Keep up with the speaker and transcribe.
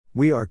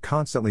We are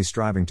constantly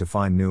striving to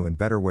find new and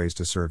better ways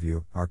to serve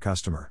you, our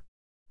customer.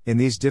 In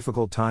these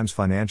difficult times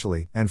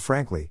financially, and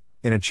frankly,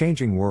 in a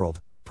changing world,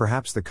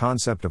 perhaps the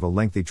concept of a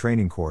lengthy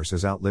training course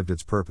has outlived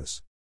its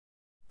purpose.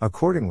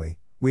 Accordingly,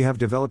 we have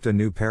developed a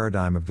new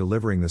paradigm of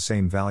delivering the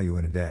same value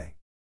in a day.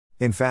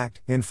 In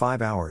fact, in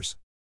 5 hours.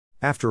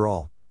 After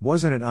all,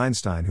 wasn't it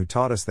Einstein who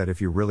taught us that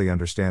if you really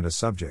understand a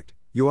subject,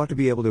 you ought to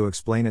be able to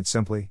explain it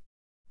simply?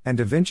 And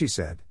Da Vinci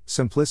said,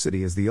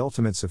 simplicity is the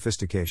ultimate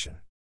sophistication.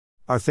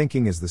 Our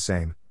thinking is the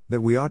same,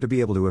 that we ought to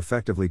be able to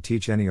effectively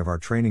teach any of our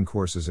training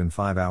courses in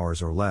 5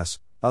 hours or less,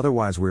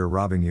 otherwise we are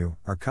robbing you,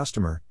 our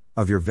customer,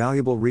 of your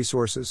valuable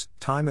resources,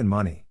 time and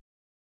money.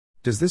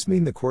 Does this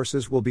mean the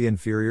courses will be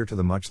inferior to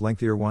the much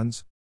lengthier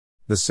ones?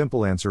 The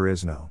simple answer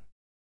is no.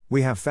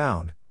 We have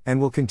found, and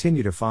will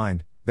continue to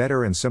find,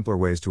 better and simpler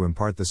ways to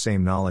impart the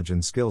same knowledge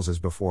and skills as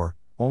before,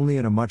 only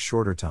in a much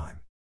shorter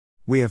time.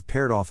 We have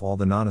pared off all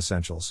the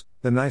non-essentials,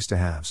 the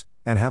nice-to-haves,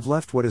 and have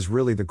left what is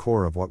really the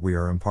core of what we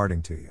are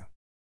imparting to you.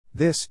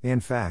 This,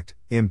 in fact,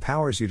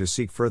 empowers you to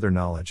seek further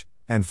knowledge,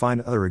 and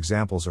find other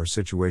examples or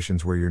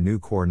situations where your new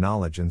core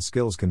knowledge and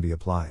skills can be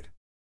applied.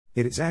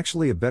 It is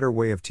actually a better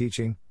way of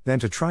teaching, than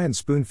to try and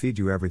spoon-feed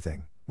you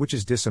everything, which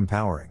is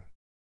disempowering.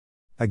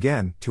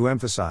 Again, to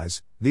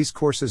emphasize, these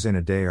courses in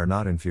a day are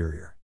not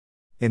inferior.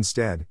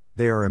 Instead,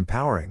 they are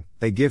empowering,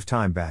 they give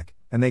time back,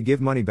 and they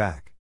give money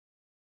back.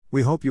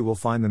 We hope you will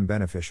find them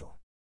beneficial.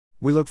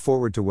 We look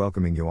forward to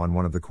welcoming you on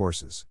one of the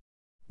courses.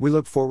 We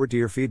look forward to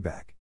your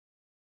feedback.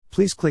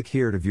 Please click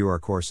here to view our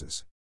courses.